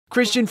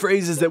Christian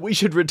phrases that we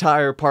should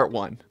retire, part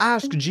 1.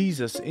 Ask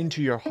Jesus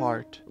into your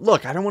heart.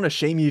 Look, I don't want to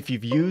shame you if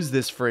you've used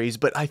this phrase,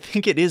 but I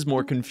think it is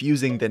more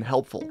confusing than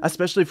helpful,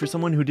 especially for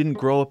someone who didn't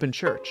grow up in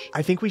church.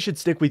 I think we should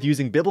stick with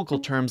using biblical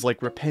terms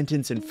like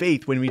repentance and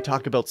faith when we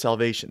talk about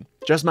salvation.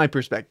 Just my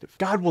perspective.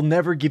 God will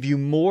never give you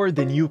more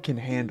than you can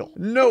handle.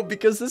 No,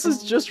 because this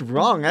is just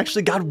wrong.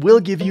 Actually, God will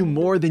give you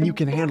more than you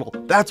can handle.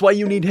 That's why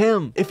you need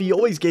Him. If He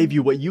always gave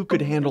you what you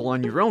could handle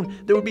on your own,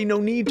 there would be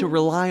no need to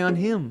rely on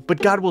Him. But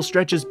God will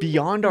stretch us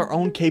beyond our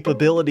own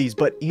capabilities,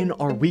 but in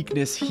our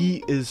weakness,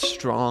 He is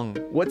strong.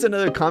 What's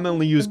another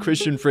commonly used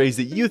Christian phrase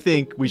that you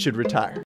think we should retire?